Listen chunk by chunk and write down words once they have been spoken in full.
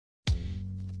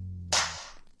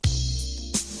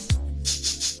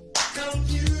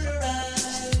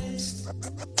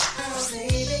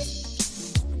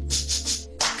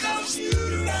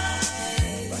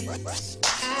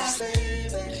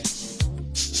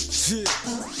Yeah.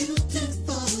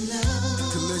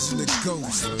 Collision of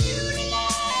ghosts.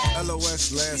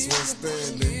 LOS, last one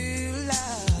standing.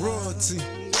 Royalty.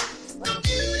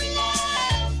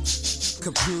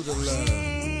 Computer love.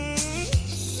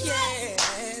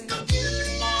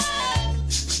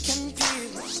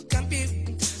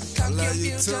 I love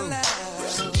you too.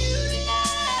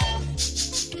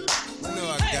 You know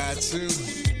I got you.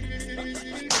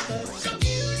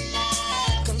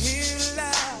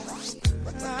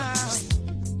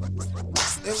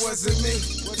 It wasn't me,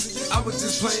 I was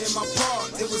just playing my part.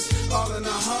 It was all in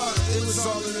her heart, it was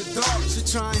all in the dark. She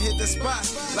try and hit the spot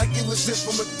like it was hit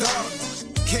from a dart.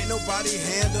 Can't nobody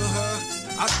handle her,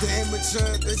 I damage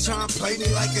her. They try and play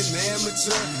me like an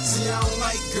amateur. See, I don't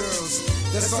like girls,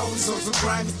 that's always on some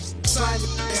grimy slimy.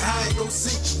 I ain't gon'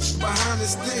 see behind the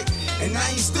stick. And I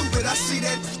ain't stupid, I see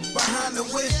that behind the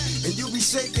whip. And you be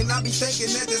shaking, I be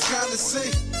thinking that that's kinda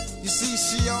sick. You see,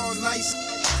 she all nice.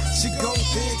 She go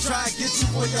there, try to get you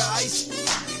for your ice.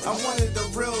 I wanted a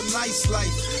real nice life,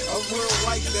 a real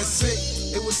life, that's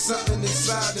it. It was something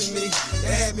inside of me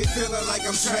that had me feeling like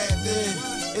I'm trapped in.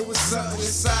 It was something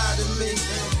inside of me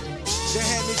that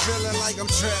had me feeling like I'm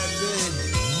trapped in.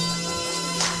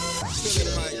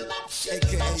 Feeling like,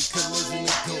 AKA Collision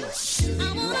of Ghosts.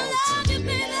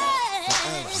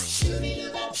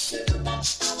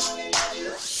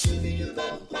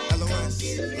 LOS,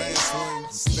 last one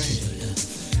stand.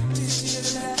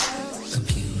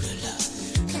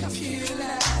 Computer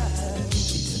love.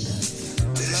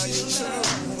 Love you too.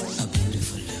 A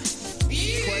beautiful love.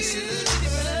 Question is, do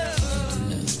you love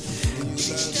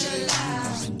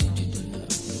me?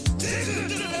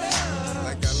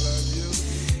 Like I love you.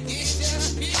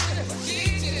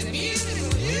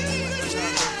 Try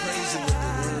to go crazy with the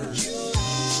words.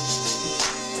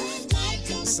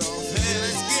 So, man,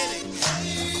 let's get it.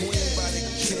 Queen by the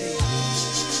king.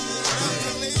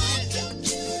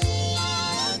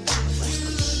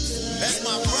 That's my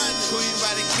brother, Queen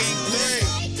by the King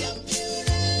Blaze.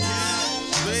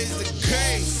 Blaze the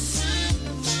craze.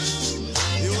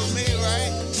 You with me,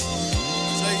 right?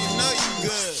 So you know you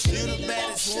good. You the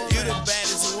baddest woman. You the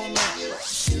baddest woman.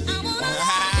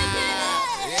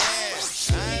 Yeah.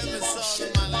 I ever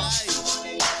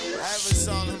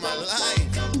saw in my life.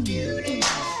 You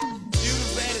the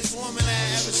baddest woman I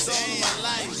ever saw in my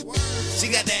life. She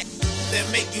got that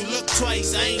make you look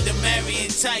twice. I ain't the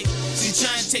marrying type. She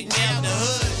tryna take me out the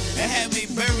hood and have me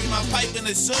bury my pipe in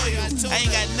the soil. I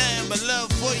ain't got nothing but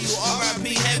love for you.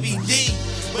 R.I.P. Heavy D.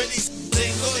 But these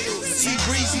ain't loyal. She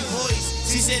breezy voice.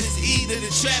 She said it's either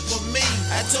the trap or me.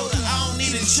 I told her I don't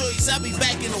need a choice. I'll be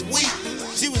back in a week.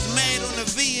 She was mad on the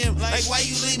VM, like why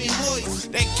you leave me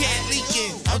moist? That cat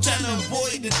leaking. I'm trying to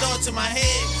avoid the thoughts in my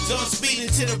head, so I'm speeding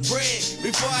to the bread.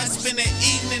 Before I spend that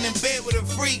evening in bed with a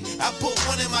freak, I put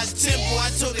one in my temple.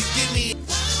 I told her give me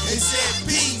and said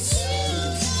peace.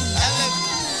 I left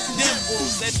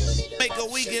dimples that make her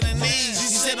weak in the knees.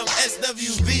 She said I'm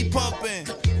SWV pumping.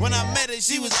 When I met her,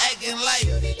 she was acting like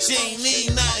she ain't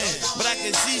need nothing, but I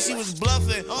could see she was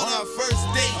bluffing on our first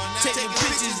date, taking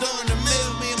pictures during the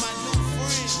meal. Me and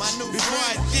before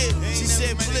I did, she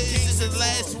said, please, this is the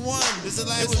last one. This is the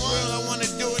last one. It was real, I wanna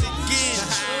do it again.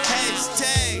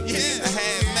 Hashtag, I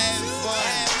had mad fun.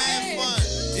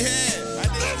 Yeah, I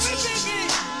did too.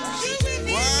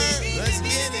 Word, let's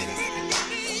get it.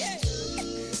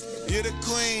 You're the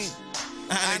queen,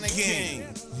 I'm the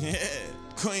king. Yeah,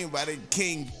 Queen by the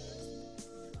King.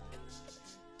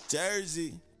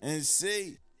 Jersey,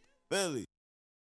 NC, Philly.